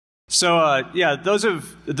Yeah, those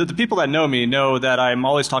of the people that know me know that I'm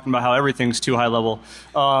always talking about how everything's too high level.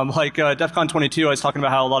 DEF CON 22, I was talking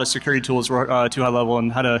about how a lot of security tools were too high level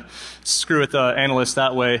and how to screw with analysts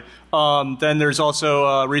that way. Then there's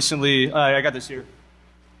also recently, I got this here.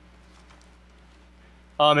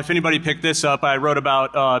 If anybody picked this up, I wrote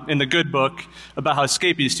about in the good book about how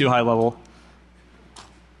Scapy is too high level.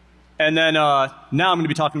 And then now I'm going to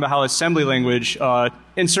be talking about how assembly language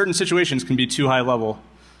in certain situations can be too high level.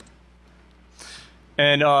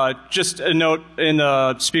 And just a note in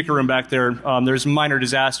the speaker room back there, there's minor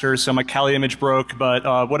disasters, so my Kali image broke,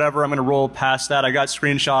 but whatever, I'm going to roll past that. I got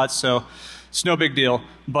screenshots, so it's no big deal.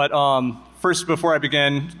 But first, before I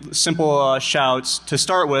begin, simple shouts. To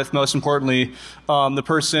start with, most importantly, the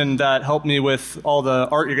person that helped me with all the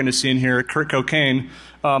art you're going to see in here, Kurt Cocaine,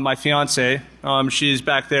 my fiance. She's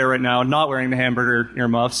back there right now, not wearing the hamburger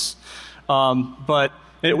earmuffs.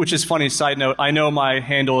 Which is funny, side note, I know my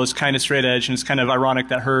handle is kind of straight edge, and it's kind of ironic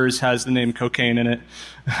that hers has the name Cocaine in it.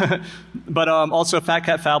 But also Fat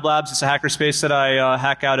Cat Fab Labs, it's a hackerspace that I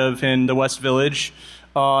hack out of in the West Village.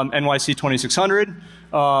 NYC 2600.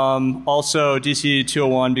 Also DC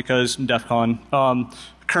 201 because DEF CON.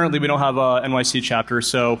 Currently we don't have a NYC chapter,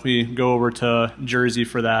 so we go over to Jersey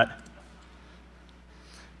for that.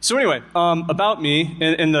 So anyway, about me,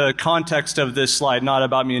 in the context of this slide, not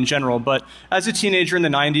about me in general, but as a teenager in the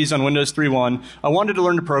 90s on Windows 3.1, I wanted to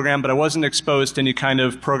learn to program, but I wasn't exposed to any kind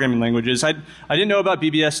of programming languages. I didn't know about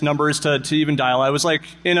BBS numbers to even dial. I was like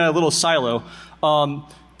in a little silo.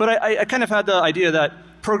 But I kind of had the idea that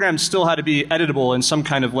programs still had to be editable in some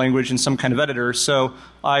kind of language, in some kind of editor. So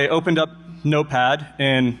I opened up Notepad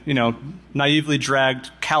and, naively dragged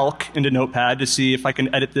calc into Notepad to see if I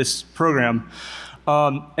can edit this program.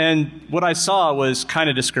 And what I saw was kind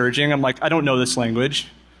of discouraging. I'm like, I don't know this language,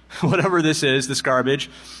 whatever this is, this garbage,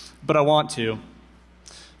 but I want to.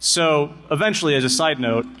 So eventually, as a side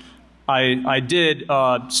note, I did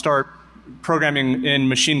start programming in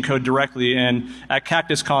machine code directly, and at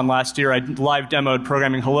CactusCon last year I live demoed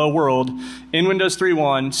programming Hello World in Windows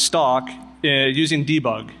 3.1 stock using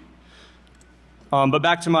debug. But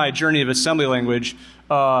back to my journey of assembly language,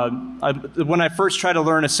 when I first tried to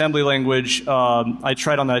learn assembly language, I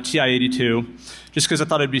tried on the TI-82 just because I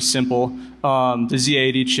thought it'd be simple, the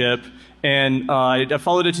Z80 chip. And I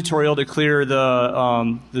followed a tutorial to clear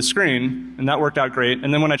the screen, and that worked out great.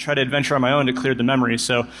 And then when I tried to adventure on my own, it cleared the memory.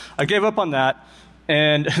 So I gave up on that.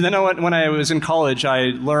 And then when I was in college,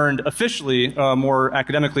 I learned officially, more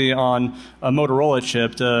academically, on a Motorola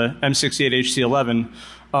chip, the M68HC11.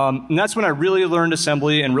 And that's when I really learned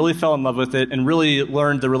assembly and really fell in love with it and really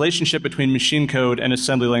learned the relationship between machine code and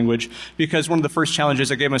assembly language, because one of the first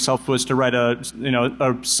challenges I gave myself was to write a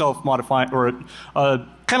self-modifying, or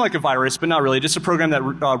kind of like a virus, but not really, just a program that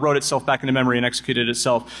wrote itself back into memory and executed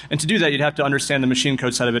itself. And to do that, you'd have to understand the machine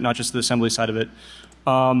code side of it, not just the assembly side of it.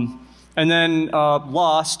 And then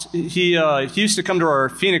Lost, he used to come to our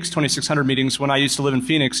Phoenix 2600 meetings when I used to live in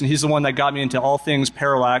Phoenix, and he's the one that got me into all things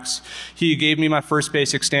parallax. He gave me my first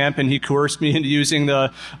basic stamp, and he coerced me into using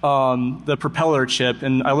the propeller chip,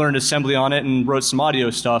 and I learned assembly on it and wrote some audio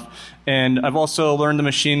stuff. And I've also learned the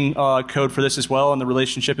machine code for this as well, and the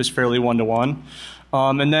relationship is fairly one-to-one.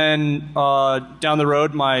 And then down the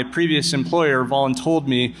road, my previous employer voluntold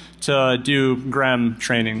me to do GREM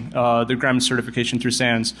training, the GREM certification through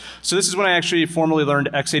SANS. So this is when I actually formally learned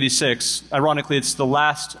x86. Ironically, it's the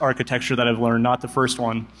last architecture that I've learned, not the first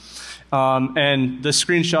one. And the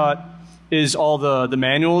screenshot is all the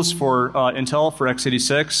manuals for Intel for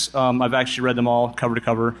x86. I've actually read them all cover to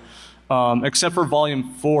cover, except for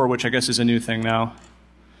volume 4, which I guess is a new thing now.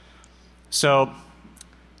 So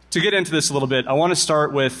to get into this a little bit, I want to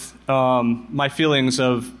start with my feelings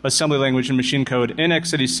of assembly language and machine code in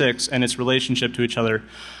x86 and its relationship to each other.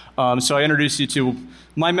 So I introduce you to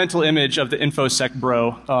my mental image of the InfoSec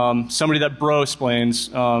bro, somebody that bro-splains,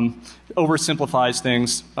 oversimplifies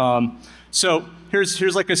things. So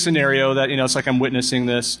here's like a scenario that, it's like I'm witnessing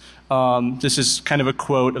this. This is kind of a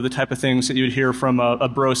quote of the type of things that you would hear from a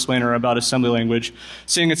bro-splainer about assembly language,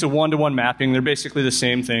 saying it's a one-to-one mapping. They're basically the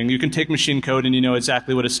same thing. You can take machine code and you know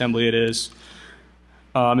exactly what assembly it is.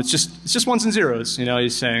 It's just ones and zeros,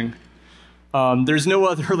 he's saying. There's no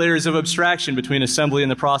other layers of abstraction between assembly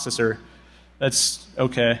and the processor. That's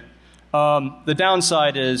okay. The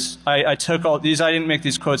downside is I took all these, I didn't make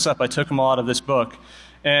these quotes up, I took them all out of this book.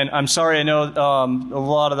 And I'm sorry, I know a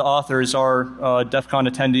lot of the authors are DEF CON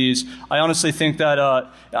attendees. I honestly think that,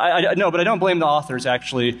 no, but I don't blame the authors,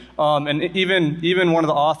 actually. And even one of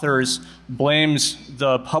the authors blames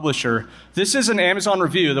the publisher. This is an Amazon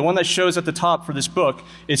review, the one that shows at the top for this book.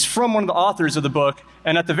 It's from one of the authors of the book,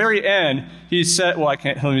 and at the very end, he said, well, I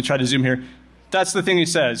can't, let me try to zoom here. That's the thing he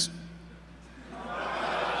says.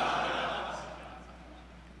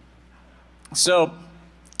 So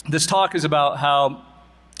this talk is about how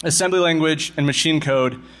assembly language and machine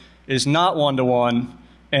code is not one-to-one,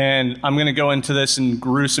 and I'm going to go into this in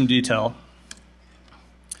gruesome detail.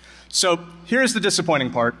 So here's the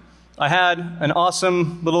disappointing part. I had an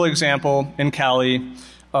awesome little example in Kali.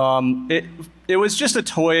 It was just a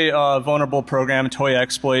toy vulnerable program, a toy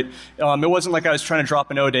exploit. It wasn't like I was trying to drop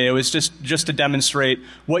an O-day. It was just to demonstrate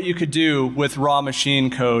what you could do with raw machine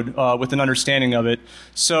code with an understanding of it.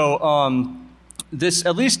 So this,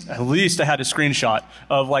 at least I had a screenshot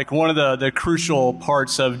of like one of the crucial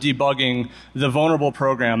parts of debugging the vulnerable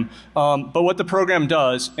program. But what the program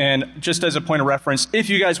does, and just as a point of reference, if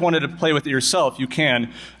you guys wanted to play with it yourself, you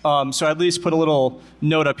can. So I at least put a little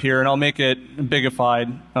note up here, and I'll make it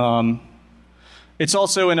bigified. It's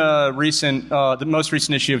also in a recent, the most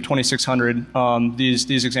recent issue of 2600.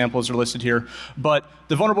 These examples are listed here. But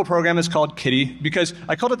the vulnerable program is called Kitty, because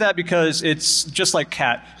I called it that because it's just like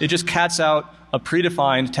cat. It just cats out a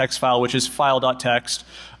predefined text file, which is file.txt.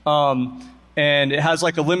 And it has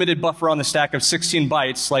like a limited buffer on the stack of 16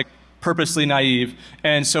 bytes, like purposely naive.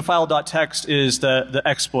 And so file.txt is the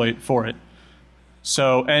exploit for it.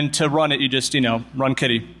 So, and to run it, you just, run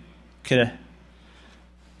kitty. Kitty.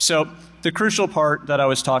 So the crucial part that I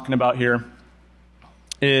was talking about here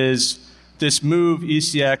is this move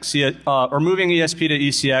ECX, or moving ESP to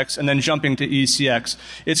ECX and then jumping to ECX.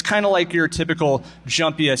 It's kind of like your typical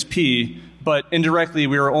jump ESP, but indirectly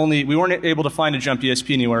we weren't able to find a jump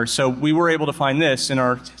ESP anywhere. So we were able to find this in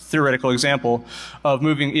our theoretical example of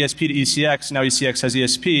moving ESP to ECX. Now ECX has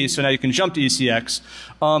ESP, so now you can jump to ECX.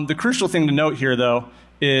 The crucial thing to note here, though,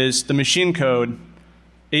 is the machine code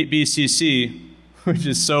 8BCC, which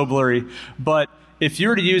is so blurry. But if you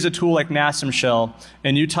were to use a tool like NASM shell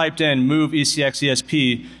and you typed in move ECX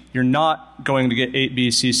ESP, you're not going to get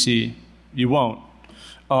 8BCC. You won't.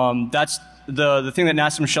 That's the thing that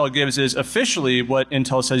NASM shell gives is officially what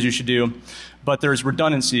Intel says you should do, but there's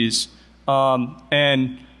redundancies.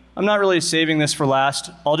 And I'm not really saving this for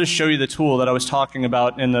last. I'll just show you the tool that I was talking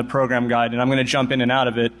about in the program guide, and I'm going to jump in and out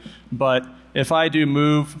of it. But if I do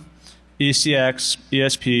move ECX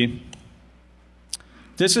ESP,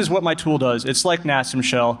 this is what my tool does. It's like NASM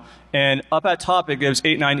shell, and up at top it gives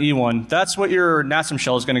 89E1. That's what your NASM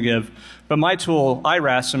shell is going to give. But my tool,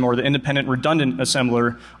 irasm, or the independent redundant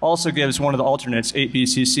assembler, also gives one of the alternates,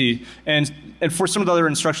 8BCC. And for some of the other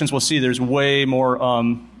instructions we'll see, there's way more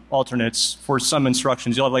alternates for some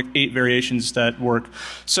instructions. You'll have like 8 variations that work.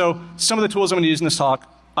 So some of the tools I'm going to use in this talk,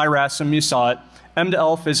 irasm, you saw it.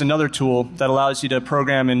 M2elf is another tool that allows you to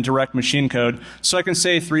program in direct machine code. So I can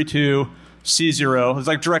say 32 C0, it's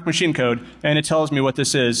like direct machine code, and it tells me what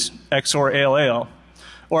this is, XOR ALAL.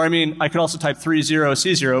 Or I mean, I could also type 30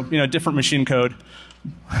 C0, different machine code,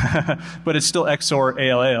 but it's still XOR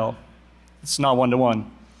ALAL. It's not one-to-one.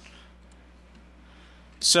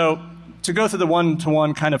 So to go through the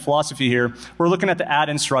one-to-one kind of philosophy here, we're looking at the add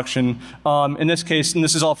instruction. In this case, and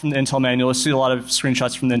this is all from the Intel manual. You'll see a lot of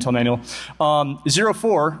screenshots from the Intel manual.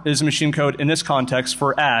 04 is a machine code in this context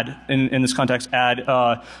for add. In this context, add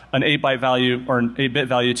an 8-byte value or an 8-bit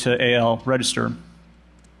value to AL register.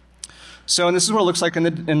 So, and this is what it looks like in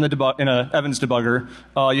a Evans debugger.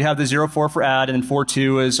 You have the 04 for add, and then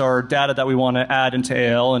 42 is our data that we want to add into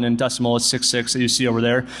AL, and in decimal is 66 that you see over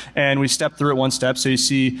there. And we step through it one step, so you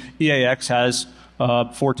see EAX has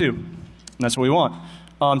 42. And that's what we want.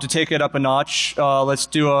 To take it up a notch, let's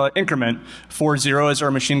do an increment. 40 is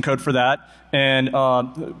our machine code for that. And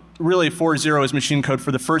really 40 is machine code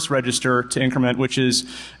for the first register to increment, which is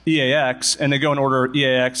EAX. And they go in order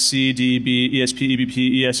EAX, C, D, B, ESP,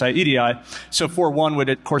 EBP, ESI, EDI. So 41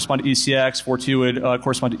 would correspond to ECX, 42 would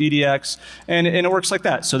correspond to EDX. And it works like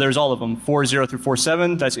that. So there's all of them. 40 through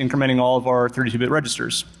 47, that's incrementing all of our 32-bit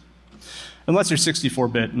registers. Unless they're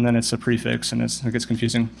 64-bit, and then it's a prefix, and it gets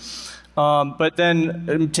confusing. But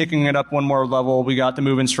then taking it up one more level, we got the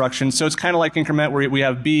move instruction. So it's kind of like increment where we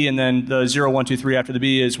have B, and then the 0, 1, 2, 3 after the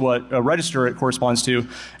B is what a register it corresponds to.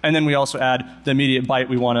 And then we also add the immediate byte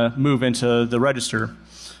we want to move into the register.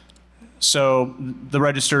 So the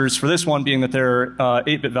registers for this one being that they're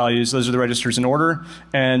 8-bit values, those are the registers in order,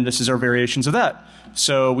 and this is our variations of that.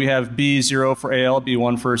 So we have B0 for AL,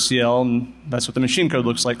 B1 for CL, and that's what the machine code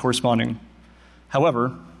looks like corresponding.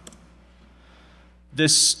 However,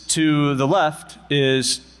 This to the left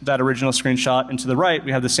is that original screenshot, and to the right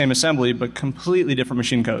we have the same assembly but completely different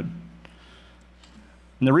machine code.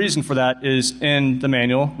 And the reason for that is in the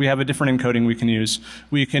manual we have a different encoding we can use.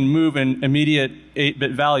 We can move an immediate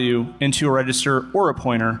 8-bit value into a register or a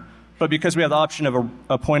pointer, but because we have the option of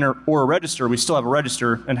a pointer or a register, we still have a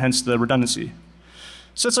register, and hence the redundancy.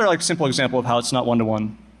 So that's our simple example of how it's not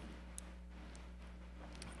one-to-one.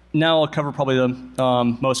 Now I'll cover probably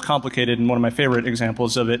the most complicated and one of my favorite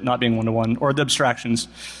examples of it not being one-to-one, or the abstractions.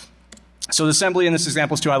 So the assembly in this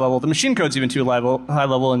example is too high level. The machine code's even too high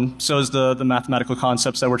level, and so is the mathematical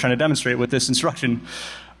concepts that we're trying to demonstrate with this instruction.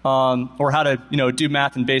 Or how to do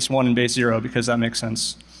math in base 1 and base 0, because that makes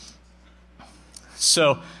sense.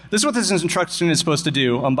 So this is what this instruction is supposed to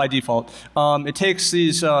do by default. It takes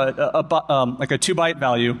these like a 2-byte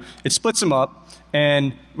value, it splits them up,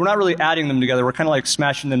 and we're not really adding them together. We're kind of like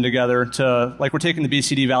smashing them together to, like, we're taking the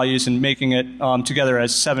BCD values and making it together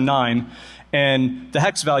as 7, 9. And the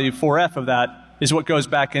hex value 4F of that is what goes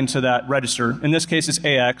back into that register. In this case, it's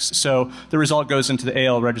AX, so the result goes into the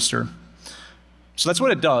AL register. So that's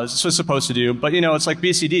what it does. That's what it's supposed to do. But it's like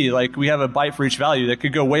BCD. Like, we have a byte for each value that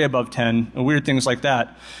could go way above 10, and weird things like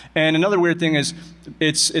that. And another weird thing is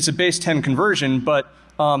it's a base 10 conversion, but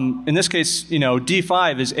in this case,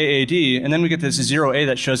 D5 is AAD, and then we get this 0A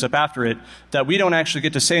that shows up after it that we don't actually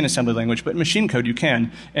get to say in assembly language, but in machine code you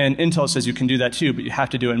can. And Intel says you can do that too, but you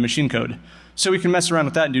have to do it in machine code. So we can mess around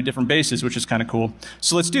with that and do different bases, which is kind of cool.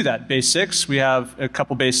 So let's do that. Base 6, we have a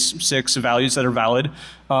couple base 6 values that are valid.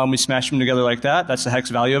 We smash them together like that. That's the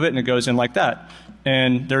hex value of it, and it goes in like that.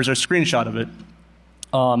 And there's our screenshot of it.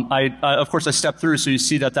 Of course, I stepped through, so you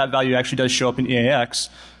see that value actually does show up in EAX,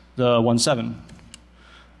 the 17.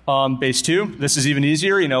 Base 2, this is even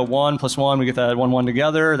easier. 1 plus 1, we get that 1, 1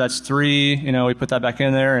 together. That's 3. We put that back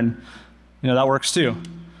in there, and that works too.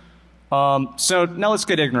 So now let's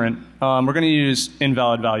get ignorant. We're going to use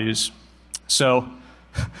invalid values. So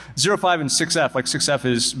 0, 5, and 6F, like 6F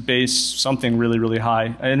is base something really, really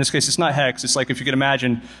high. In this case, it's not hex. It's like, if you could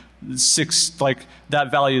imagine 6, like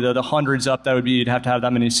that value, the hundreds up, that would be, you'd have to have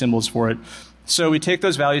that many symbols for it. So we take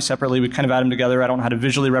those values separately, we kind of add them together. I don't know how to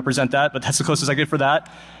visually represent that, but that's the closest I get for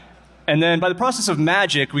that. And then by the process of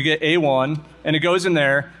magic, we get A1, and it goes in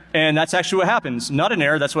there, and that's actually what happens. Not an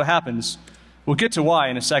error, that's what happens. We'll get to why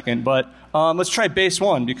in a second, but let's try base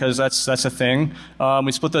 1, because that's a thing.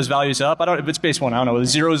 We split those values up. If it's base 1, I don't know.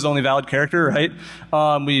 0 is the only valid character, right?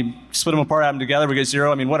 We split them apart, add them together, we get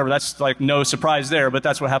 0. I mean, whatever, that's like no surprise there, but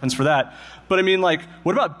that's what happens for that. But I mean, like,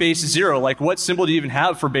 what about base 0? Like, what symbol do you even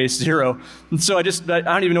have for base 0? And so I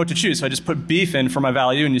don't even know what to choose. So I just put beef in for my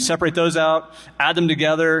value, and you separate those out, add them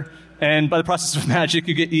together, and by the process of magic,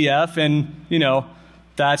 you get EF, and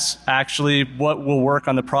that's actually what will work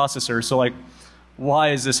on the processor. So like, why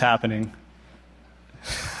is this happening?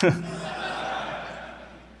 And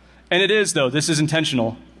it is, though. This is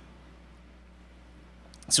intentional.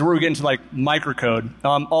 So we're getting to like microcode,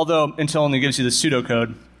 although Intel only gives you the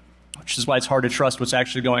pseudocode, which is why it's hard to trust what's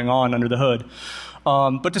actually going on under the hood.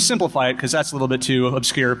 But to simplify it, because that's a little bit too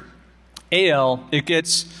obscure, AL, it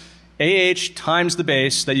gets AH times the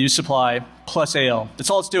base that you supply plus AL. That's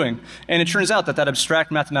all it's doing. And it turns out that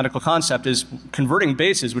abstract mathematical concept is converting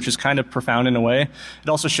bases, which is kind of profound in a way. It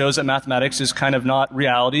also shows that mathematics is kind of not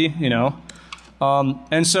reality,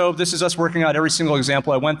 And so this is us working out every single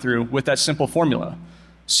example I went through with that simple formula.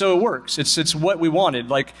 So it works. It's what we wanted.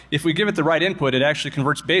 Like, if we give it the right input, it actually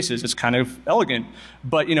converts bases. It's kind of elegant.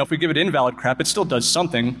 But if we give it invalid crap, it still does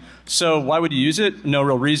something. So why would you use it? No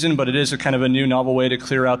real reason, but it is a kind of a new novel way to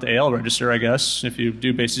clear out the AL register, I guess, if you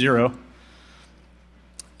do base 0.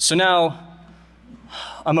 So now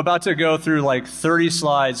I'm about to go through like 30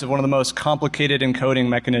 slides of one of the most complicated encoding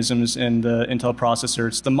mechanisms in the Intel processor.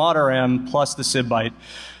 It's the mod RM plus the SIB byte.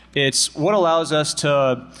 It's what allows us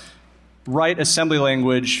to write assembly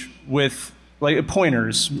language with like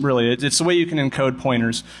pointers, really. It's the way you can encode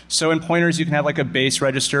pointers. So in pointers, you can have like a base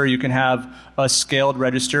register. You can have a scaled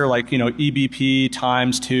register, like EBP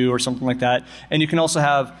times 2 or something like that. And you can also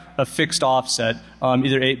have a fixed offset,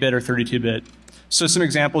 either 8-bit or 32-bit. So some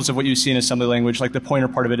examples of what you see in assembly language, like the pointer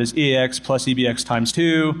part of it is EAX plus EBX times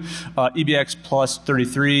 2, EBX plus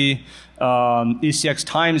 33, ECX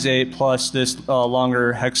times 8 plus this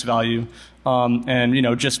longer hex value.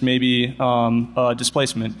 And just maybe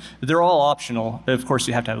displacement. They're all optional. Of course,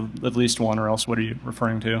 you have to have at least one, or else what are you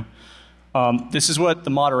referring to? This is what the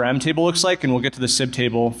mod RM table looks like, and we'll get to the SIB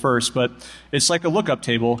table first. But it's like a lookup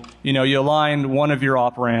table. You align one of your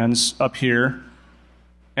operands up here,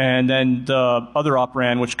 and then the other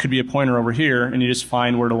operand, which could be a pointer over here, and you just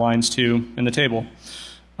find where it aligns to in the table.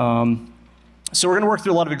 So we're going to work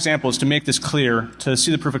through a lot of examples to make this clear, to see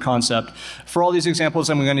the proof of concept. For all these examples,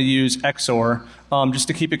 I'm going to use XOR just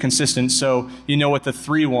to keep it consistent so you know what the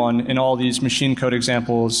 3-1 in all these machine code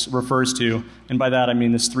examples refers to. And by that I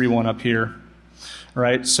mean this 3-1 up here. All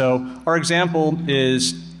right, so our example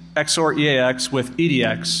is XOR EAX with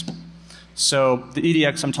EDX. So the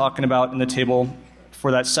EDX I'm talking about in the table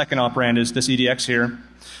for that second operand is this EDX here.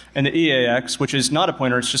 And the EAX, which is not a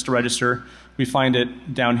pointer, it's just a register, we find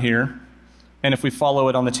it down here. And if we follow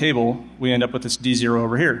it on the table, we end up with this D0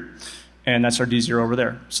 over here. And that's our D0 over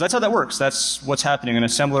there. So that's how that works. That's what's happening. An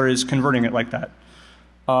assembler is converting it like that.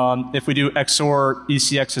 If we do XOR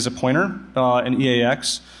ECX as a pointer and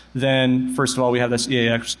EAX, then first of all we have this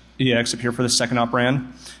EAX up here for the second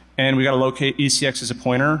operand. And we got to locate ECX as a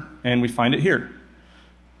pointer, and we find it here.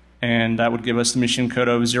 And that would give us the machine code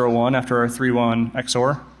of 0-1 after our 3-1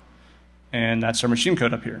 XOR. And that's our machine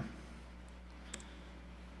code up here.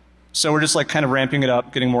 So we're just like kind of ramping it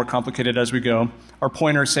up, getting more complicated as we go. Our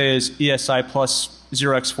pointer, say, is ESI plus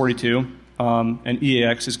 0x42, and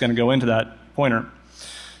EAX is going to go into that pointer.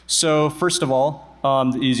 So first of all,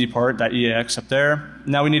 the easy part, that EAX up there.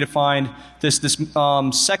 Now we need to find this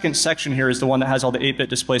second section here is the one that has all the 8-bit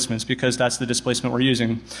displacements because that's the displacement we're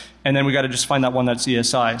using. And then we got to just find that one that's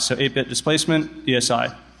ESI. So 8-bit displacement,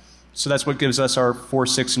 ESI. So that's what gives us our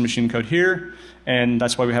 4-6 in machine code here. And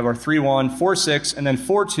that's why we have our 3-1, 4-6, and then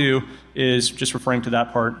 4-2 is just referring to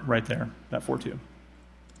that part right there, that 4-2.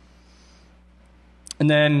 And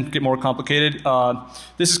then get more complicated.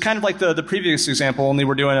 This is kind of like the previous example, only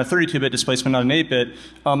we're doing a 32-bit displacement, not an 8-bit.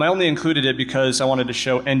 I only included it because I wanted to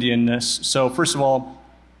show endianness. So first of all,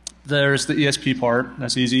 there's the ESP part,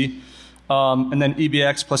 that's easy. And then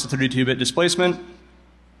EBX plus a 32-bit displacement.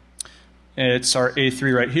 It's our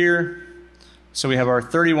A3 right here. So we have our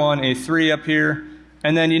 31 A3 up here.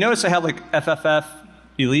 And then you notice I have like FFF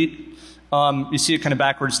elite. You see it kind of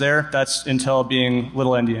backwards there. That's Intel being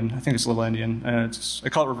little endian. I think it's little endian. I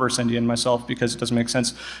call it reverse endian myself because it doesn't make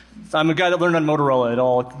sense. I'm a guy that learned on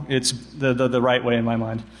Motorola. It's the right way in my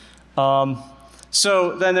mind.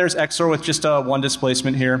 So then there's XOR with just one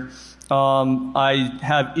displacement here. I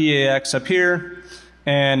have EAX up here.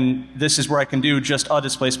 And this is where I can do just a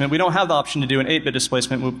displacement. We don't have the option to do an 8-bit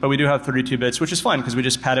displacement, but we do have 32 bits, which is fine because we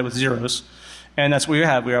just pad it with zeros. And that's what we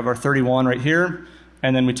have. We have our 31 right here,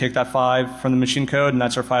 and then we take that 5 from the machine code, and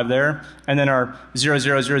that's our 5 there. And then our 0,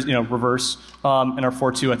 0, 0, reverse, and our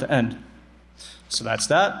 4, 2 at the end. So that's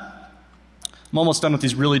that. I'm almost done with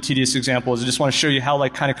these really tedious examples. I just want to show you how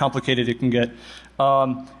kind of complicated it can get.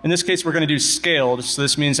 In this case, we're going to do scaled. So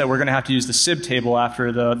this means that we're going to have to use the SIB table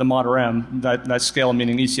after the mod rem. That scale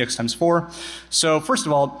meaning ECX times 4. So first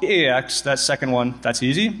of all, EAX, that second one, that's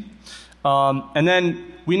easy. And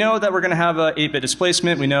then we know that we're going to have a 8-bit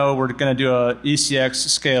displacement. We know we're going to do a ECX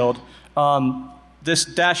scaled. This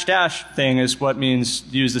dash dash thing is what means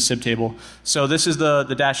use the SIB table. So this is the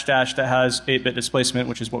dash dash that has 8-bit displacement,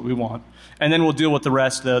 which is what we want. And then we'll deal with the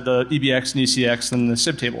rest, the EBX and ECX and the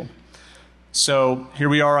SIB table. So here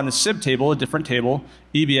we are on the SIB table, a different table.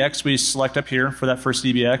 EBX we select up here for that first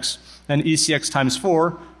EBX. And ECX times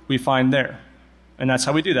 4 we find there. And that's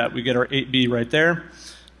how we do that. We get our 8B right there.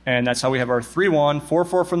 And that's how we have our 3-1,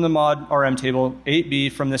 4-4 from the mod RM table,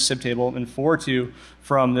 8B from this SIB table, and 4-2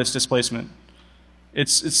 from this displacement. It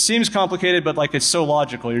seems complicated, but it's so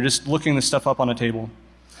logical. You're just looking this stuff up on a table.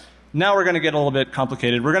 Now we're going to get a little bit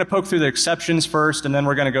complicated. We're going to poke through the exceptions first, and then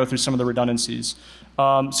we're going to go through some of the redundancies.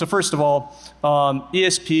 So first of all,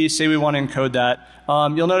 ESP, say we want to encode that.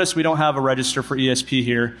 You'll notice we don't have a register for ESP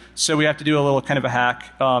here, so we have to do a little kind of a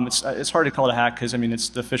hack. It's hard to call it a hack because it's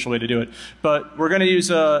the official way to do it. But we're going to use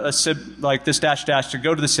a SIB, like this dash dash, to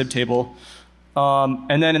go to the SIB table.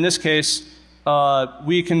 And then in this case,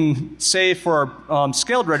 we can say for our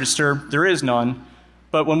scaled register, there is none.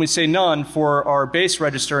 But when we say none for our base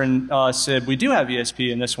register in SIB, we do have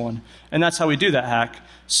ESP in this one. And that's how we do that hack.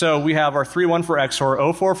 So we have our 3-1 for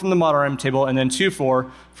XOR, 04 from the mod RM table, and then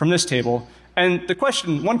 2-4 from this table. And the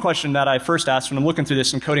question, one question that I first asked when I'm looking through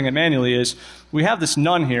this and coding it manually is, we have this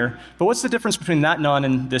none here, but what's the difference between that none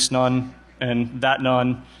and this none and that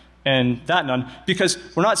none and that none? Because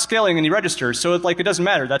we're not scaling any registers, so it doesn't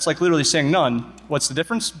matter. That's literally saying none. What's the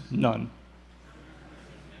difference? None.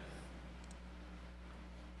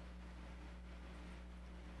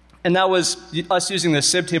 And that was us using the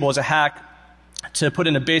SIB table as a hack to put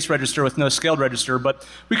in a base register with no scaled register, but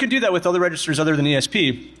we could do that with other registers other than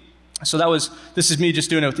ESP. So this is me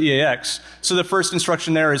just doing it with EAX. So the first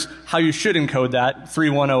instruction there is how you should encode that,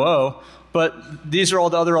 3100, but these are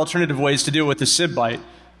all the other alternative ways to do it with the SIB byte.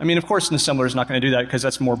 I mean, of course an assembler is not going to do that because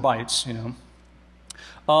that's more bytes,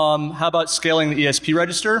 How about scaling the ESP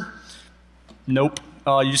register? Nope,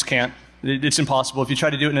 you just can't. It's impossible. If you try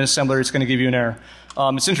to do it in an assembler, it's going to give you an error.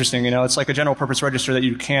 It's interesting, you know, it's like a general purpose register that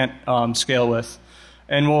you can't scale with.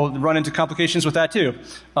 And we'll run into complications with that too.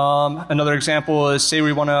 Another example is, say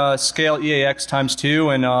we want to scale EAX times 2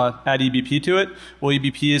 and add EBP to it. Well,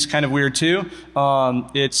 EBP is kind of weird too.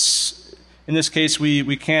 In this case,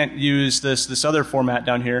 we can't use this other format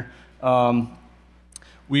down here.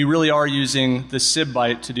 We really are using the SIB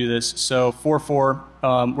byte to do this. So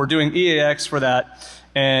 4.4, we're doing EAX for that,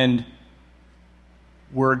 and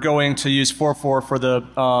we're going to use 4.4 for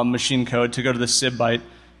the machine code to go to the SIB byte.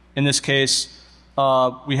 In this case,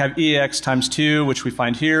 we have EAX times 2, which we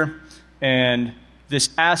find here, and this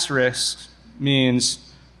asterisk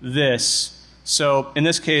means this. So in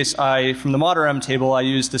this case, from the mod_rm table, I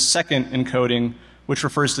use the second encoding, which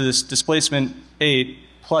refers to this displacement 8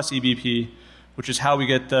 plus EBP, which is how we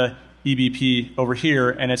get the EBP over here,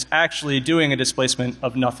 and it's actually doing a displacement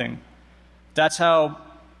of nothing. That's how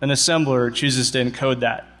an assembler chooses to encode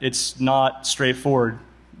that. It's not straightforward.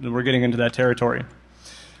 We're getting into that territory.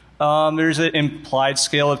 There's an implied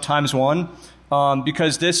scale of ×1,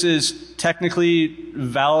 because this is technically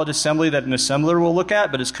valid assembly that an assembler will look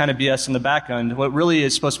at, but it's kind of BS in the back end. What really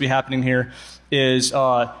is supposed to be happening here is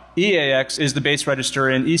EAX is the base register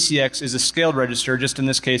and ECX is a scaled register, just in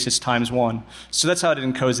this case it's ×1. So that's how it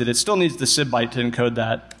encodes it. It still needs the SIB byte to encode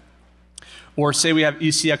that. Or say we have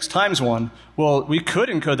ECX ×1. Well, we could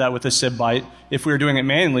encode that with a SIB byte if we were doing it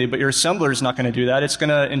manually, but your assembler is not going to do that. It's going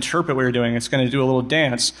to interpret what you're doing. It's going to do a little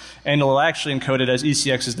dance, and it'll actually encode it as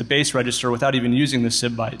ECX as the base register without even using the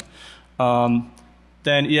SIB byte.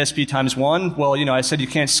 Then ESP ×1, well, you know, I said you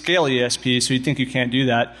can't scale ESP, so you'd think you can't do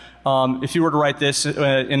that. If you were to write this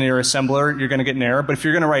in your assembler, you're going to get an error. But if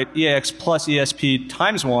you're going to write EAX plus ESP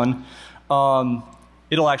 ×1,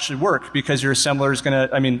 it'll actually work, because your assembler is going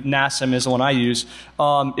to, I mean, NASM is the one I use.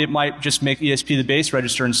 It might just make ESP the base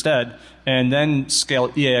register instead, and then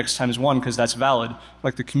scale EAX ×1, because that's valid,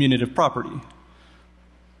 like the commutative property.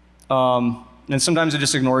 And sometimes it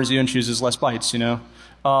just ignores you and chooses less bytes, you know.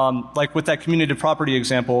 Like with that commutative property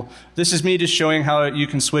example, this is me just showing how you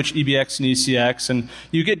can switch EBX and ECX, and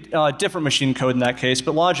you get different machine code in that case,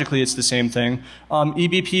 but logically it's the same thing.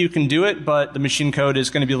 EBP you can do it, but the machine code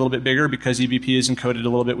is going to be a little bit bigger because EBP is encoded a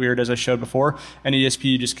little bit weird, as I showed before, and ESP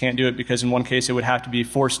you just can't do it because in one case it would have to be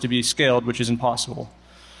forced to be scaled, which is impossible.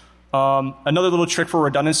 Another little trick for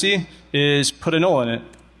redundancy is put a null in it.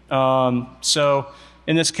 So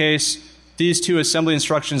in this case, these two assembly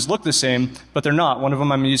instructions look the same, but they're not. One of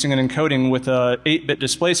them I'm using an encoding with a 8-bit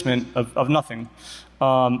displacement of nothing.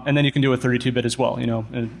 And then you can do a 32-bit as well, you know,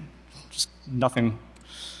 just nothing.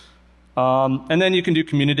 And then you can do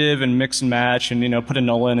commutative and mix and match and, you know, put a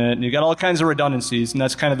null in it. And you got all kinds of redundancies, and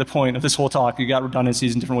that's kind of the point of this whole talk. You got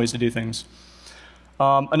redundancies and different ways to do things.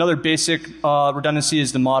 Another basic redundancy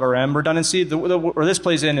is the mod_rm redundancy. Where this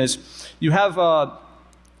plays in is you have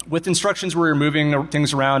with instructions where you're moving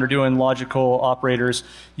things around or doing logical operators,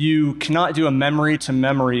 you cannot do a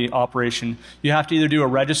memory-to-memory operation. You have to either do a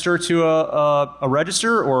register to a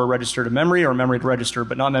register, or a register to memory, or a memory to register,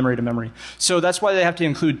 but not memory to memory. So that's why they have to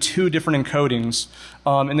include two different encodings.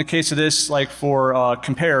 In the case of this, like for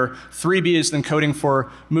compare, 3B is the encoding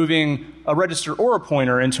for moving a register or a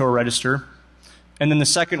pointer into a register. And then the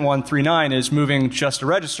second one, 3.9, is moving just a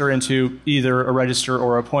register into either a register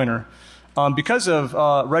or a pointer. Because of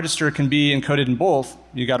register can be encoded in both,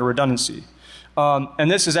 you got a redundancy. And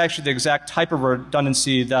this is actually the exact type of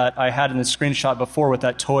redundancy that I had in the screenshot before with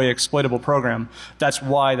that toy exploitable program. That's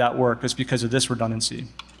why that worked, is because of this redundancy.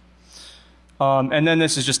 And then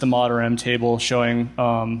this is just the mod_rm table showing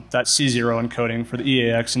that C0 encoding for the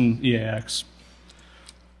EAX and EAX.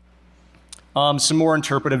 Some more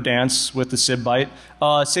interpretive dance with the SIB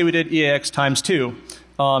byte. Say we did EAX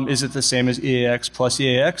 ×2. Is it the same as EAX plus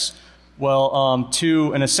EAX? Well,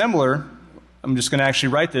 to an assembler, I'm just going to actually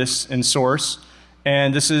write this in source,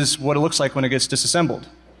 and this is what it looks like when it gets disassembled.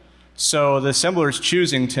 So the assembler is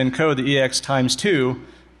choosing to encode the EAX ×2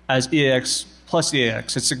 as EAX plus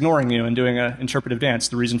EAX. It's ignoring you and doing an interpretive dance.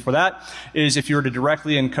 The reason for that is if you were to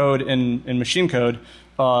directly encode in machine code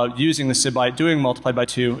using the SIB byte, doing multiplied by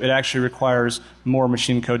 2, it actually requires more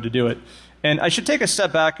machine code to do it. And I should take a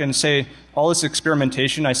step back and say all this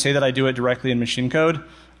experimentation, I say that I do it directly in machine code.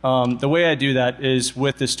 The way I do that is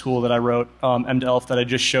with this tool that I wrote, m2elf, that I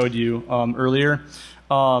just showed you earlier.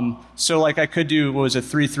 So like I could do, what was it,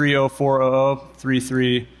 330400,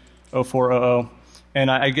 330400, and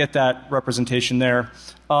I get that representation there.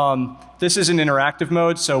 This is in interactive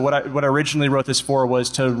mode, so what I originally wrote this for was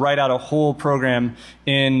to write out a whole program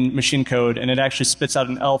in machine code, and it actually spits out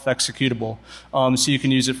an ELF executable, so you can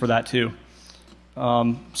use it for that too.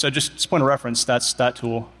 So just point of reference, that's that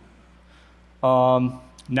tool.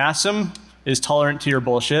 NASM is tolerant to your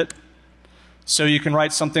bullshit. So you can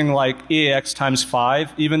write something like EAX times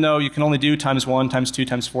 5, even though you can only do times 1, times 2,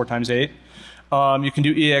 times 4, times 8. You can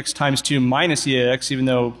do EAX times 2 minus EAX, even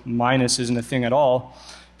though minus isn't a thing at all.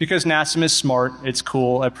 Because NASM is smart, it's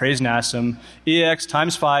cool, I praise NASM. EAX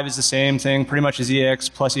times 5 is the same thing pretty much as EAX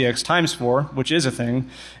plus EAX times 4, which is a thing.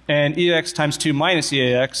 And EAX times 2 minus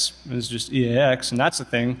EAX is just EAX, and that's a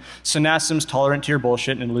thing. So NASM's tolerant to your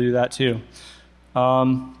bullshit, and it'll do that too.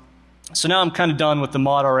 So now I'm kind of done with the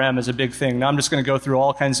mod RM as a big thing. Now I'm just going to go through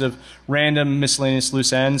all kinds of random miscellaneous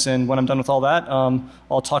loose ends, and when I'm done with all that,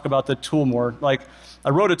 I'll talk about the tool more. Like, I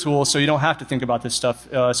wrote a tool so you don't have to think about this stuff,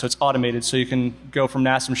 so it's automated, so you can go from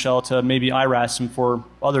NASM shell to maybe irasm for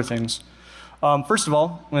other things. First of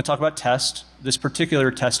all, I'm going to talk about test, this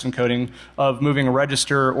particular test encoding of moving a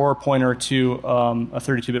register or a pointer to a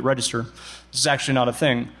 32-bit register. This is actually not a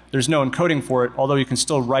thing. There's no encoding for it, although you can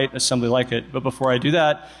still write assembly like it. But before I do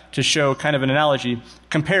that, to show kind of an analogy,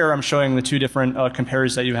 compare, I'm showing the two different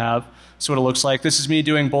compares that you have. So what it looks like, this is me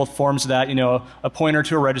doing both forms of that, you know, a pointer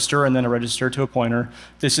to a register and then a register to a pointer.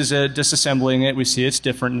 This is a disassembling it, we see it's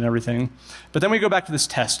different and everything. But then we go back to this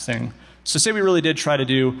test thing. So say we really did try to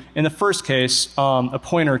do, in the first case, a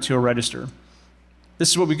pointer to a register. This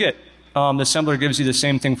is what we get. The assembler gives you the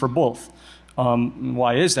same thing for both.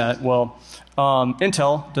 Why is that? Well,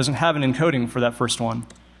 Intel doesn't have an encoding for that first one.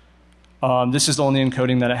 This is the only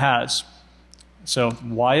encoding that it has. So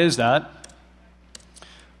why is that?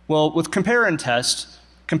 Well, with compare and test,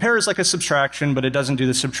 compare is like a subtraction, but it doesn't do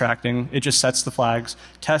the subtracting. It just sets the flags.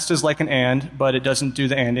 Test is like an and, but it doesn't do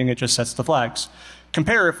the anding. It just sets the flags.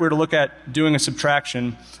 Compare, if we were to look at doing a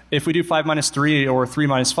subtraction, if we do 5 minus 3 or 3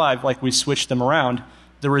 minus 5, like we switch them around,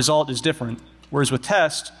 the result is different. Whereas with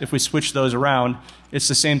test, if we switch those around, it's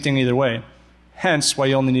the same thing either way. Hence why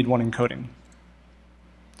you only need one encoding.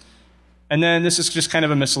 And then this is just kind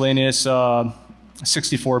of a miscellaneous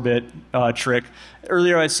 64-bit trick.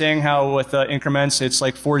 Earlier I was saying how with increments it's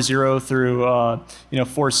like 40 through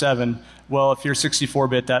 47. Well, if you're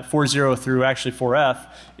 64-bit, that 40 through actually 4F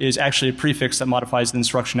is actually a prefix that modifies the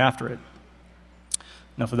instruction after it.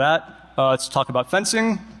 Enough of that. Let's talk about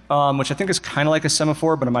fencing, which I think is kind of like a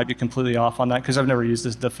semaphore, but I might be completely off on that because I've never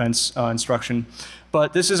used the fence instruction.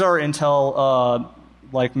 But this is our Intel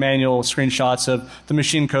like manual screenshots of the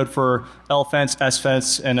machine code for L fence, S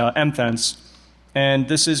fence, and M fence. And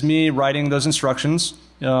this is me writing those instructions,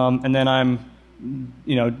 and then I'm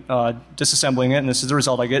disassembling it, and this is the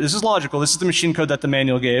result I get. This is logical. This is the machine code that the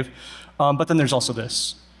manual gave. But then there's also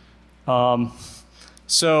this.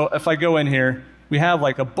 So if I go in here, we have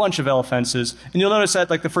like a bunch of L fences, and you'll notice that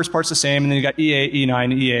like the first part's the same, and then you got EA,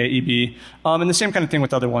 E9, EA, EB, and the same kind of thing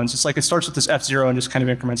with other ones. It's like it starts with this F0 and just kind of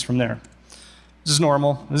increments from there. This is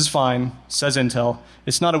normal. This is fine. Says Intel.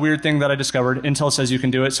 It's not a weird thing that I discovered. Intel says you can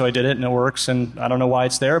do it, so I did it, and it works. And I don't know why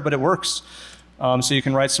it's there, but it works. So you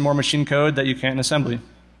can write some more machine code that you can't in assembly,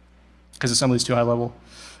 because assembly is too high level.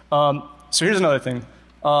 So here's another thing.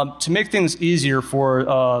 To make things easier for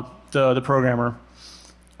the programmer,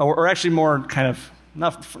 or actually more kind of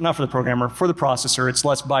not for the programmer, for the processor, it's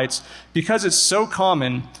less bytes, because it's so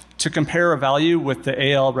common to compare a value with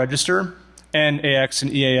the AL register and AX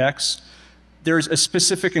and EAX. There's a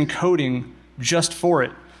specific encoding just for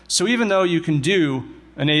it. So even though you can do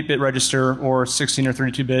an 8-bit register or 16 or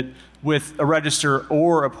 32-bit with a register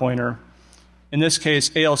or a pointer, in this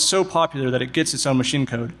case, AL is so popular that it gets its own machine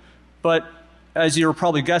code. But as you're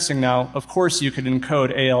probably guessing now, of course you could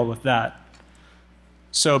encode AL with that.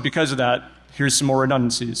 So because of that, here's some more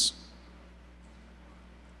redundancies.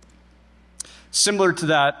 Similar to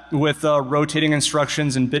that, with rotating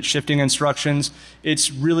instructions and bit shifting instructions, it's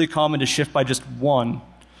really common to shift by just one.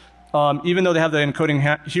 Even though they have the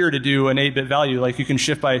encoding here to do an 8-bit value, like you can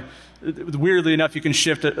shift by, weirdly enough, you can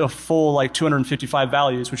shift a full like 255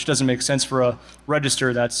 values, which doesn't make sense for a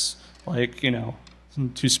register that's like,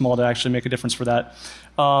 too small to actually make a difference for that.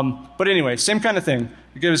 But anyway, same kind of thing.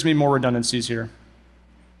 It gives me more redundancies here.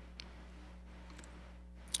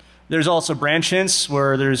 There's also branch hints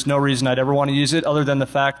where there's no reason I'd ever want to use it other than the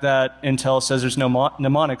fact that Intel says there's no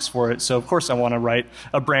mnemonics for it. So of course I want to write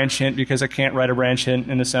a branch hint because I can't write a branch hint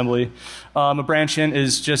in assembly. A branch hint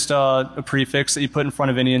is just a prefix that you put in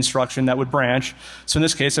front of any instruction that would branch. So in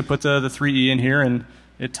this case I put the 3E in here, and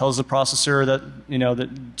it tells the processor that, that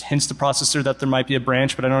hints the processor that there might be a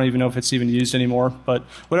branch, but I don't even know if it's even used anymore, but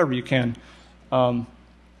whatever you can.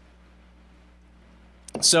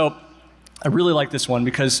 So I really like this one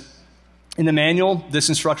because in the manual, this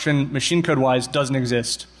instruction, machine code-wise, doesn't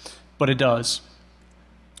exist, but it does.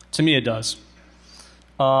 To me, it does.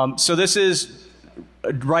 So this is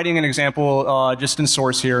writing an example just in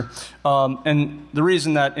source here. And the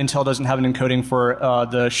reason that Intel doesn't have an encoding for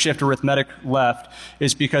the shift arithmetic left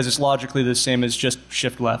is because it's logically the same as just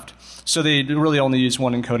shift left. So they really only use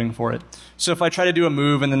one encoding for it. So if I try to do a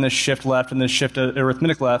move and then this shift left and this shift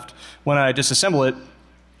arithmetic left, when I disassemble it,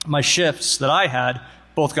 my shifts that I had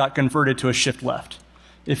both got converted to a shift left.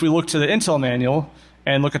 If we look to the Intel manual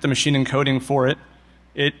and look at the machine encoding for it,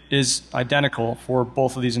 it is identical for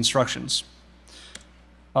both of these instructions.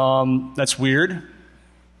 That's weird.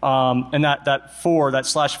 And that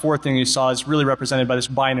 /4 thing you saw is really represented by this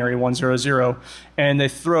binary 100, and they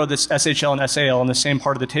throw this SHL and SAL in the same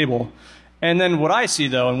part of the table. And then what I see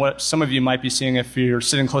though, and what some of you might be seeing if you're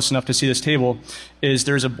sitting close enough to see this table, is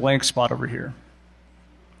there's a blank spot over here.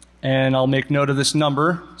 And I'll make note of this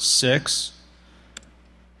number, 6.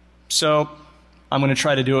 So I'm going to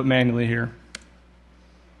try to do it manually here.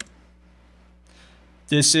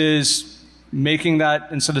 This is making that,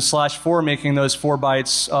 instead of /4, making those 4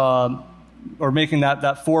 bytes, or making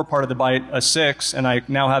that 4 part of the byte a 6, and I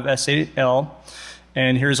now have SAL,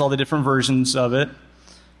 and here's all the different versions of it.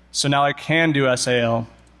 So now I can do SAL,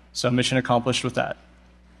 so mission accomplished with that.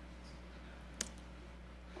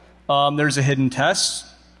 There's a hidden test.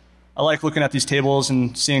 I like looking at these tables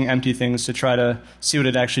and seeing empty things to try to see what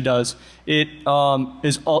it actually does.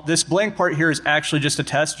 This blank part here is actually just a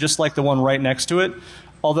test, just like the one right next to it.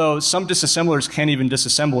 Although some disassemblers can't even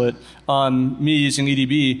disassemble it. Me using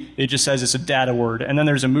EDB, it just says it's a data word. And then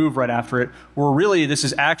there's a move right after it, where really this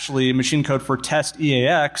is actually machine code for test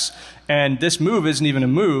EAX. And this move isn't even a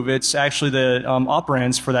move. It's actually the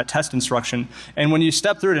operands for that test instruction. And when you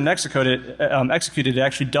step through it and execute it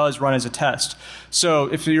actually does run as a test. So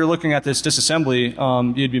if you're looking at this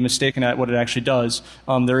disassembly, you'd be mistaken at what it actually does.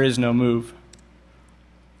 There is no move.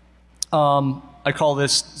 I call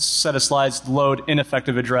this set of slides load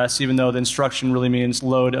ineffective address, even though the instruction really means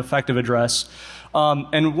load effective address.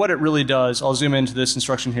 And what it really does, I'll zoom into this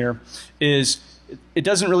instruction here, is it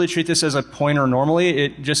doesn't really treat this as a pointer normally.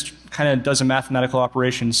 It just kind of does a mathematical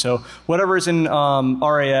operation. So whatever is in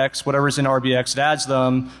RAX, whatever is in RBX, it adds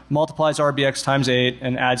them, multiplies RBX times 8,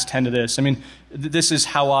 and adds 10 to this. I mean, this is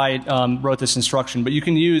how I wrote this instruction, but you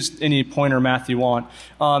can use any pointer math you want.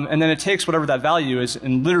 And then it takes whatever that value is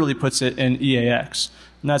and literally puts it in EAX.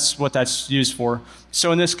 And that's what that's used for.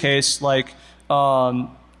 So in this case, like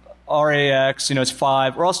RAX, it's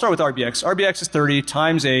 5, or I'll start with RBX. RBX is 30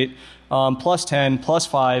 times 8. Plus 10 plus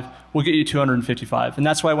 5 will get you 255. And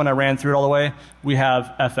that's why when I ran through it all the way, we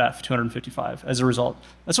have FF 255 as a result.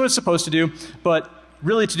 That's what it's supposed to do. But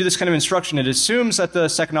really, to do this kind of instruction, it assumes that the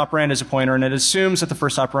second operand is a pointer, and it assumes that the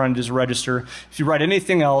first operand is a register. If you write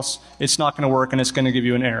anything else, it's not going to work, and it's going to give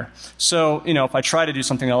you an error. So, if I try to do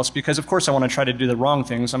something else, because of course I want to try to do the wrong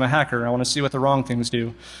things. I'm a hacker. I want to see what the wrong things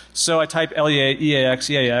do. So I type LEA, EAX,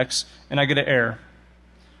 EAX, and I get an error.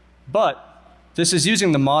 But this is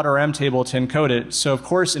using the mod RM table to encode it, so of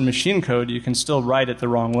course in machine code you can still write it the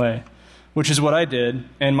wrong way, which is what I did,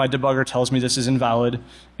 and my debugger tells me this is invalid,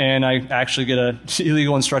 and I actually get an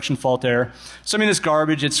illegal instruction fault error. So I mean, it's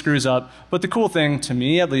garbage, it screws up, but the cool thing, to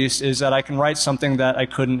me at least, is that I can write something that I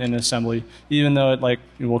couldn't in assembly, even though it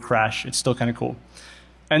will crash. It's still kind of cool.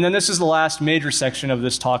 And then this is the last major section of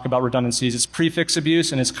this talk about redundancies. It's prefix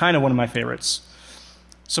abuse, and it's kind of one of my favorites.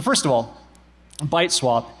 So first of all, byte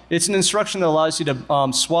swap. It's an instruction that allows you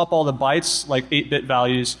to swap all the bytes, like 8-bit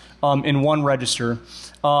values, in one register.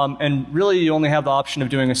 And really you only have the option of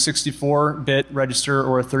doing a 64-bit register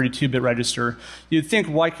or a 32-bit register. You'd think,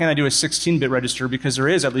 why can't I do a 16-bit register? Because there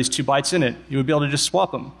is at least 2 bytes in it. You would be able to just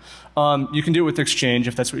swap them. You can do it with exchange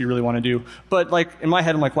if that's what you really want to do. But in my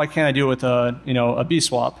head, I'm like, why can't I do it with a B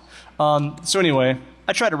swap? So anyway,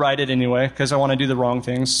 I try to write it anyway because I want to do the wrong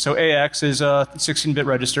things. So AX is a 16-bit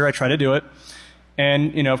register. I try to do it.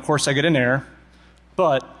 And, of course, I get an error.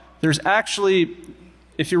 But there's actually,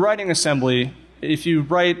 if you're writing assembly, if you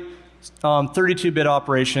write 32-bit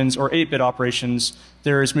operations or 8-bit operations,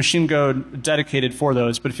 there's machine code dedicated for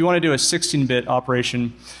those. But if you want to do a 16-bit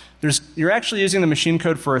operation, you're actually using the machine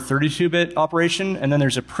code for a 32-bit operation, and then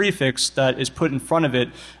there's a prefix that is put in front of it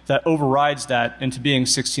that overrides that into being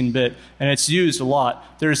 16-bit, and it's used a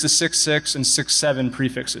lot. There's the 6.6 and 6.7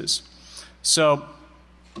 prefixes. So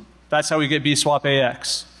that's how we get bswap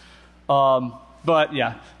AX. But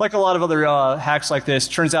yeah, like a lot of other hacks like this,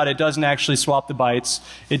 turns out it doesn't actually swap the bytes.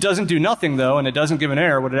 It doesn't do nothing though, and it doesn't give an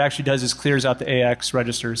error. What it actually does is clears out the AX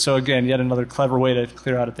register. So again, yet another clever way to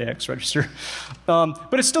clear out the AX register.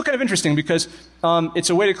 But it's still kind of interesting because it's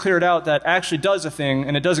a way to clear it out that actually does a thing,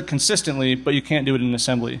 and it does it consistently, but you can't do it in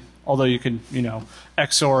assembly. Although you could,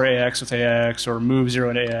 XOR AX with AX, or move 0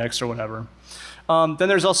 into AX, or whatever. Then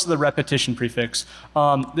there's also the repetition prefix.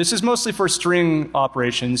 This is mostly for string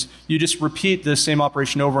operations. You just repeat the same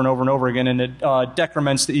operation over and over and over again, and it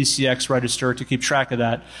decrements the ECX register to keep track of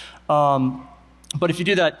that. But if you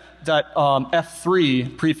do that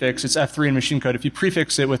F3 prefix, it's F3 in machine code, if you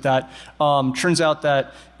prefix it with that, turns out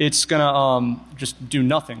that it's going to just do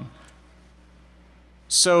nothing.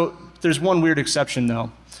 So there's one weird exception,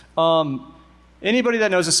 though. Anybody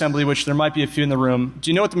that knows assembly, which there might be a few in the room, do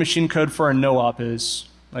you know what the machine code for a no-op is?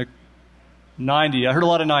 Like 90. I heard a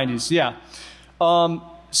lot of 90s. Yeah.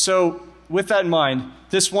 So with that in mind,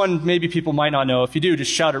 this one maybe people might not know. If you do,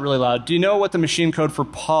 just shout it really loud. Do you know what the machine code for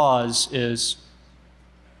pause is?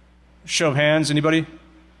 Show of hands, anybody?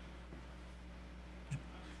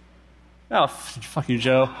 Oh, fuck you,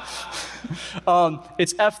 Joe.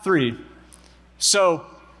 It's F3. So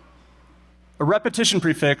a repetition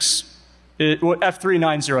prefix,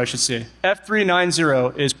 F390 I should say.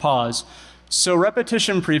 F390 is pause. So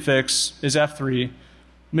repetition prefix is F3.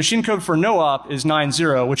 Machine code for no-op is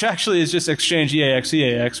 90, which actually is just exchange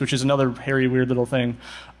EAX, which is another hairy, weird little thing.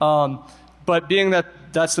 But being that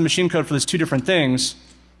that's the machine code for these two different things,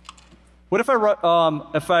 what if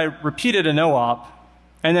I repeated a no-op,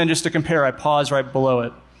 and then just to compare, I pause right below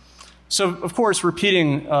it? So, of course,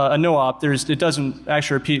 repeating a no-op, it doesn't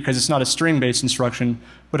actually repeat because it's not a string-based instruction.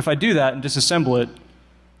 But if I do that and disassemble it,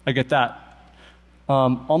 I get that.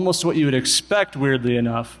 Almost what you would expect, weirdly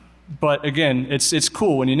enough. But again, it's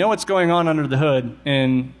cool. When you know what's going on under the hood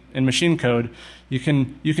in machine code, you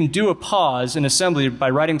can do a pause in assembly by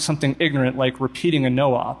writing something ignorant like repeating a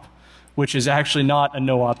no-op, which is actually not a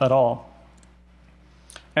no-op at all.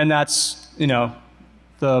 And that's, you know,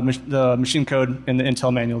 the machine code in the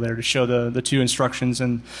Intel manual there to show the two instructions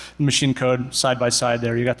and the machine code side by side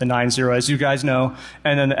there. You got the 90, as you guys know,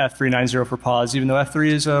 and then the F390 for pause, even though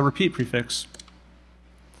F3 is a repeat prefix.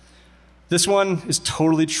 This one is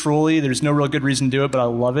totally trolly. There's no real good reason to do it, but I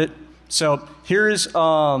love it. So here's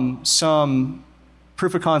some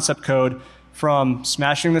proof of concept code from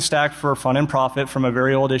Smashing the Stack for Fun and Profit from a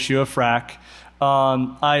very old issue of FRAC.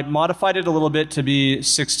 I modified it a little bit to be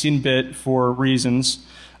 16-bit for reasons.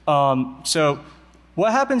 So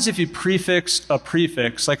what happens if you prefix a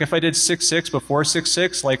prefix? Like if I did 66 before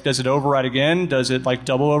 66, like does it override again? Does it like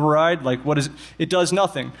double override? Like what is it? It does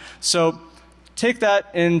nothing. So take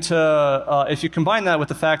that into, if you combine that with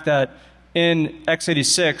the fact that in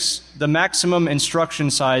x86, the maximum instruction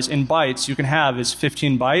size in bytes you can have is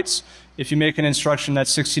 15 bytes. If you make an instruction that's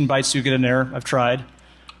 16 bytes, you get an error. I've tried.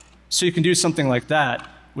 So you can do something like that,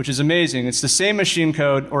 which is amazing. It's the same machine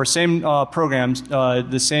code or same programs,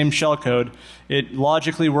 the same shell code. It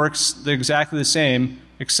logically works exactly the same,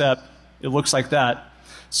 except it looks like that.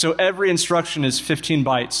 So every instruction is 15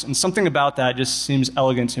 bytes, and something about that just seems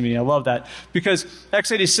elegant to me. I love that because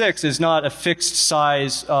x86 is not a fixed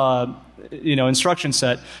size, instruction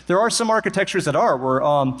set. There are some architectures that are where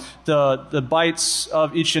the bytes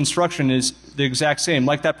of each instruction is the exact same,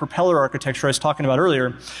 like that propeller architecture I was talking about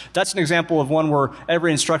earlier. That's an example of one where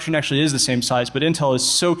every instruction actually is the same size, but Intel is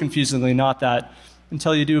so confusingly not that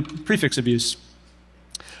until you do prefix abuse.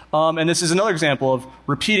 And this is another example of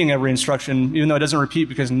repeating every instruction, even though it doesn't repeat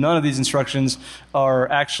because none of these instructions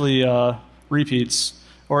are actually repeats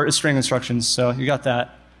or string instructions. So you got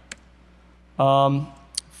that.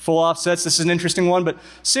 Full offsets, this is an interesting one, but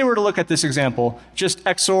say we were to look at this example. Just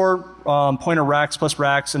XOR, pointer racks plus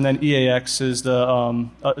racks, and then EAX is the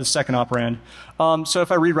second operand. So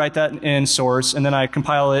if I rewrite that in source, and then I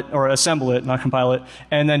compile it, or assemble it, not compile it,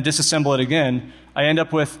 and then disassemble it again, I end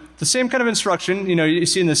up with the same kind of instruction. You know, you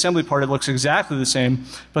see in the assembly part it looks exactly the same,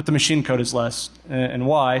 but the machine code is less. And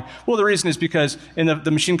why? Well, the reason is because in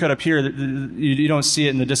the machine code up here, you don't see it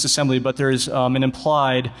in the disassembly, but there's an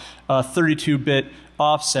implied 32-bit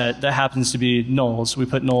offset that happens to be nulls. We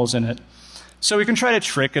put nulls in it. So we can try to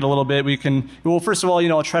trick it a little bit. We can, well, first of all,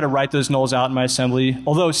 I'll try to write those nulls out in my assembly,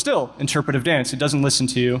 although still, interpretive dance. It doesn't listen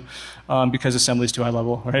to you because assembly is too high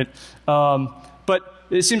level, right? But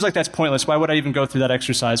it seems like that's pointless. Why would I even go through that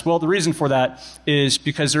exercise? Well, the reason for that is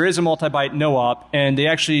because there is a multi-byte no-op, and they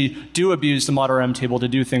actually do abuse the mod.rm table to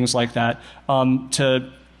do things like that,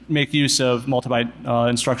 to make use of multi-byte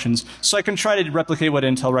instructions. So I can try to replicate what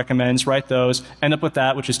Intel recommends, write those, end up with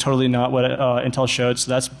that, which is totally not what Intel showed,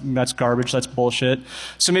 so that's garbage, that's bullshit.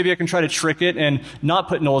 So maybe I can try to trick it and not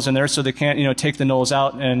put nulls in there so they can't take the nulls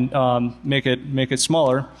out and make it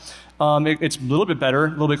smaller. It's a little bit better, a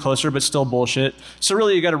little bit closer, but still bullshit. So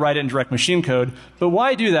really you got to write it in direct machine code. But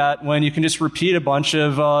why do that when you can just repeat a bunch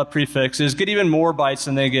of prefixes, get even more bytes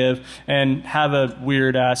than they give, and have a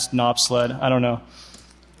weird ass NOP sled? I don't know.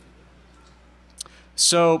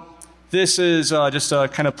 So This is just a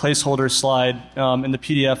kind of placeholder slide in the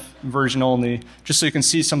PDF version only, just so you can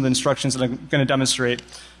see some of the instructions that I'm going to demonstrate.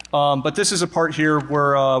 But this is a part here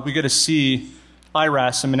where we get to see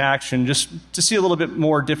irasm in action, just to see a little bit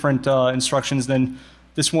more different instructions than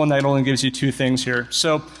this one that only gives you 2 things here.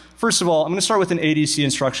 So first of all, I'm going to start with an ADC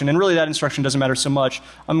instruction, and really that instruction doesn't matter so much.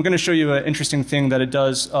 I'm going to show you an interesting thing that it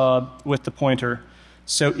does with the pointer.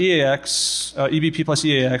 So EAX, EBP plus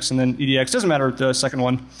EAX, and then EDX, doesn't matter the second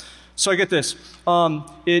one. So I get this.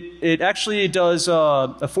 It actually does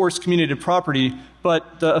a forced commutative property,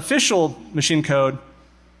 but the official machine code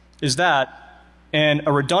is that, and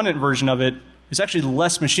a redundant version of it is actually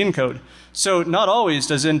less machine code. So not always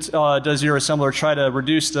does your assembler try to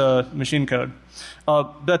reduce the machine code.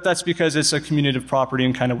 But that's because it's a commutative property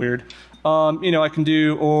and kind of weird. I can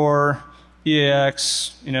do or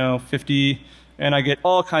EAX, 50, and I get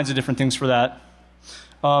all kinds of different things for that.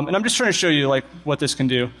 And I'm just trying to show you like what this can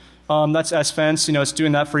do. That's sfence, it's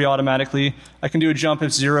doing that for you automatically. I can do a jump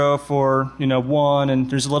if 0 for 1, and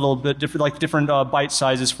there's a little bit different, like different byte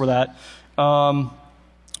sizes for that.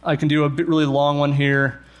 I can do a really long one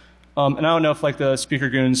here. And I don't know if like the speaker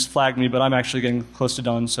goons flagged me, but I'm actually getting close to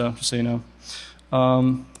done, so just so you know.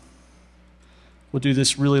 We'll do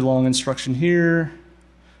this really long instruction here.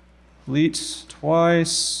 Delete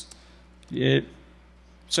twice.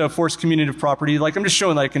 So force commutative property, like I'm just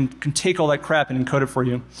showing that I can take all that crap and encode it for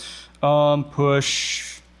you.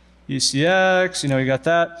 Push ECX, you got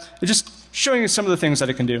that. It's just showing you some of the things that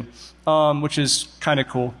it can do, which is kind of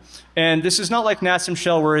cool. And this is not like NASM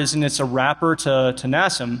shell, whereas it's a wrapper to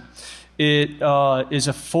NASM. It is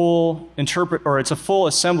a full it's a full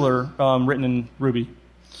assembler written in Ruby.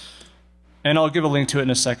 And I'll give a link to it in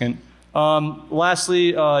a second.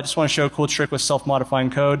 Lastly, I just want to show a cool trick with self-modifying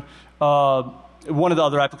code. One of the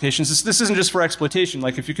other applications, this isn't just for exploitation.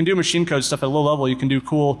 Like if you can do machine code stuff at a low level, you can do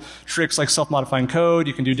cool tricks like self-modifying code.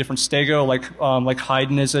 You can do different stego, like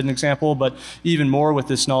Hydan is an example, but even more with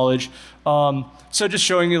this knowledge. So just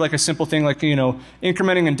showing you like a simple thing like,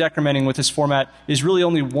 incrementing and decrementing with this format is really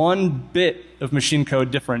only 1 bit of machine code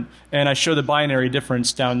different. And I show the binary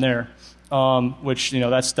difference down there, which,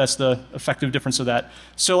 that's the effective difference of that.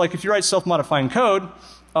 So like if you write self-modifying code,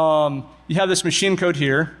 you have this machine code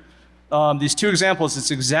here. These 2 examples,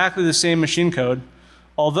 it's exactly the same machine code,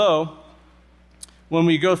 although when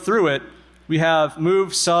we go through it, we have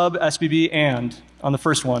move, sub, SBB, and on the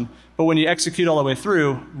first one. But when you execute all the way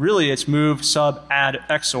through, really it's move, sub, add,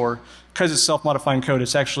 XOR. Because it's self-modifying code,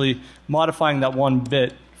 it's actually modifying that 1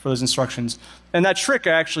 bit for those instructions. And that trick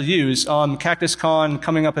I actually use. CactusCon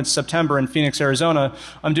coming up in September in Phoenix, Arizona,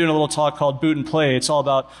 I'm doing a little talk called Boot and Play. It's all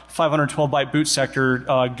about 512-byte boot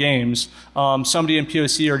sector games. Somebody in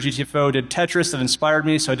POC or GTFO did Tetris that inspired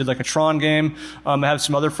me, so I did like a Tron game. I have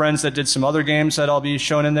some other friends that did some other games that I'll be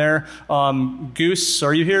showing in there. Goose,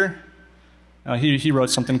 are you here? He wrote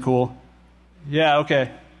something cool. Yeah, okay.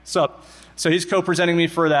 What's up? So he's co-presenting me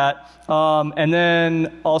for that. And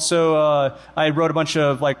then also I wrote a bunch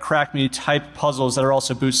of like crack me type puzzles that are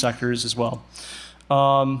also boot sectors as well.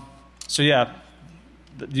 So yeah,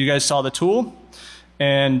 you guys saw the tool,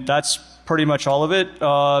 and that's pretty much all of it.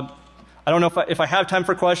 I don't know if I have time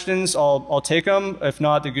for questions, I'll take them. If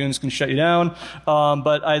not, the goons can shut you down.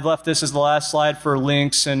 But I left this as the last slide for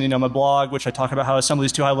links and my blog, which I talk about how assembly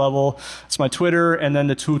is too high level. It's my Twitter, and then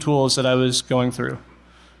the 2 tools that I was going through.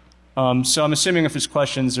 So I'm assuming if there's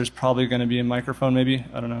questions, there's probably going to be a microphone maybe.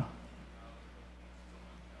 I don't know.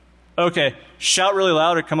 Okay, shout really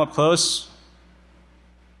loud or come up close.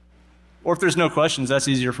 Or if there's no questions, that's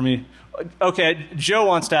easier for me. Okay, Joe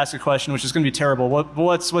wants to ask a question, which is going to be terrible.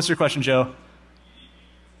 What's your question, Joe?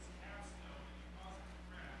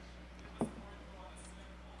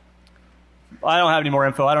 I don't have any more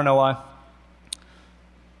info. I don't know why.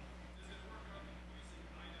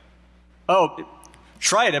 Oh,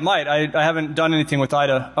 try it. It might. I haven't done anything with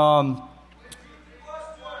IDA.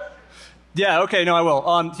 Yeah, okay, no, I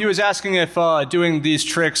will. He was asking if doing these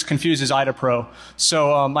tricks confuses IDA Pro.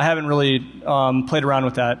 So I haven't really played around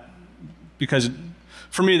with that because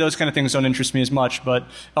for me, those kind of things don't interest me as much. But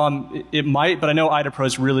it might, but I know IDA Pro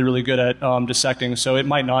is really, really good at dissecting, so it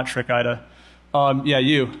might not trick IDA. Yeah,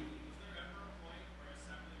 you.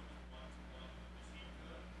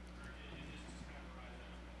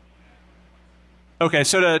 Okay,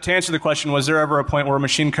 so to answer the question, was there ever a point where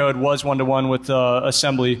machine code was one-to-one with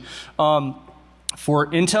assembly? For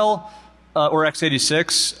Intel or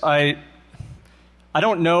x86, I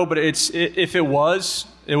don't know, but if it was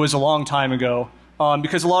a long time ago.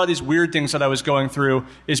 because a lot of these weird things that I was going through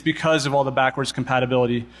is because of all the backwards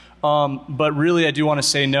compatibility. But really, I do want to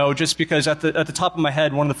say no, just because at the top of my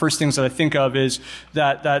head, one of the first things that I think of is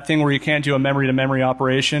that thing where you can't do a memory-to-memory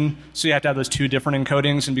operation, so you have to have those two different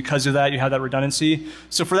encodings, and because of that, you have that redundancy.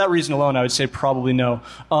 So for that reason alone, I would say probably no.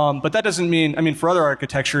 But that doesn't mean, I mean, for other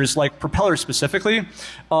architectures, like Propeller specifically,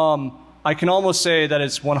 I can almost say that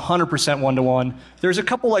it's 100% one-to-one. There's a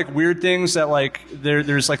couple like weird things that like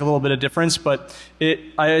there's like a little bit of difference, but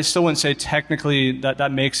I still wouldn't say technically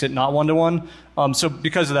that makes it not one-to-one. So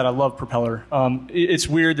because of that, I love Propeller. It's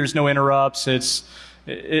weird. There's no interrupts. It's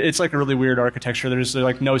like a really weird architecture. There's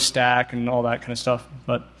like no stack and all that kind of stuff.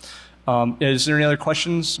 But is there any other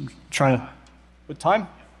questions? I'm trying to. With time?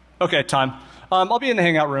 Okay, time. I'll be in the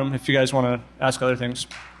hangout room if you guys want to ask other things.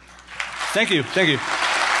 Thank you. Thank you.